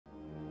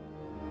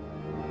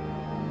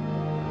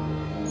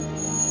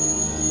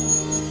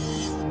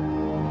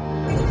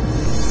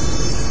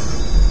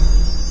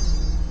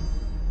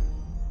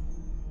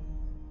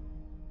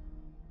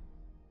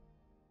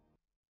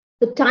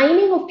the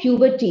timing of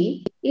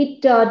puberty,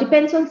 it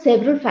depends on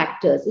several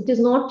factors. It is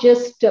not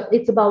just,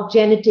 it's about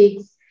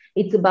genetics,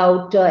 it's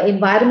about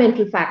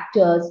environmental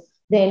factors,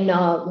 then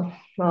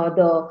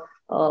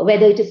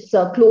whether it is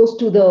close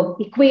to the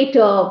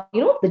equator,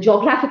 the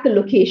geographical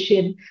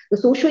location, the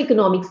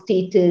socioeconomic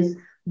status,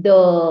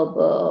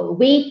 the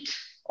weight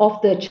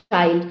of the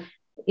child,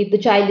 if the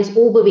child is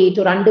overweight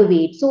or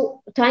underweight.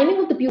 So timing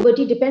of the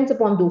puberty depends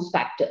upon those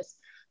factors.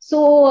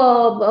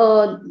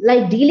 So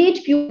like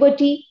delayed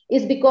puberty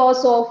is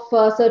because of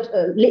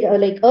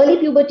like early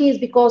puberty is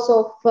because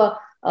of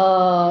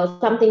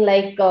something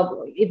like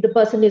if the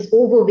person is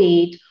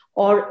overweight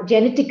or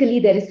genetically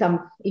there is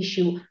some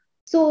issue.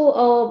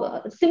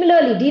 So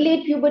similarly,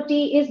 delayed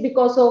puberty is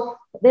because of,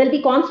 there'll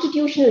be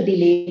constitutional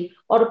delay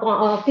or it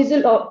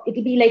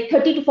will be like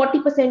 30 to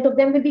 40% of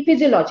them will be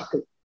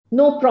physiological,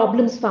 no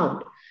problems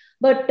found.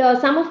 But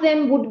some of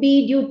them would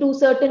be due to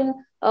certain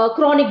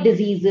chronic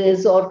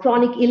diseases or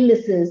chronic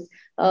illnesses.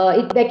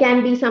 There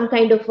can be some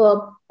kind of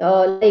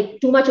like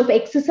too much of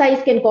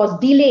exercise can cause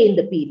delay in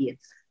the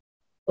periods.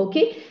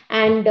 Okay,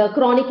 and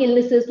chronic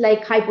illnesses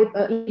like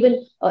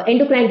even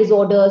endocrine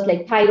disorders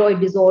like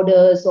thyroid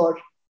disorders or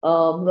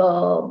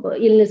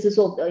illnesses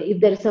of if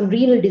there is some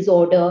renal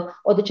disorder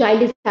or the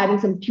child is having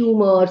some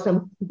tumor,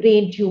 some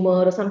brain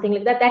tumor or something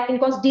like that, that can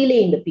cause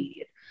delay in the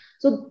period.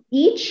 So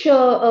each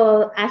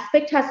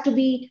aspect has to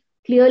be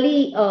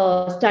clearly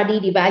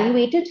studied,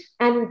 evaluated,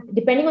 and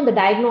depending on the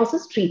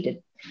diagnosis,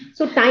 treated.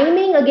 So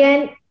timing,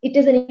 again, it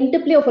is an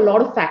interplay of a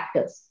lot of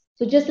factors.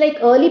 So just like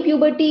early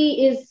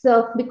puberty is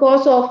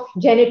because of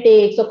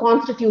genetics or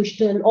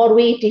constitutional or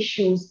weight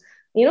issues,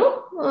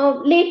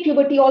 late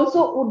puberty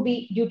also would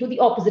be due to the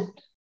opposite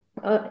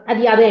at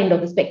the other end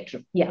of the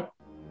spectrum. Yeah.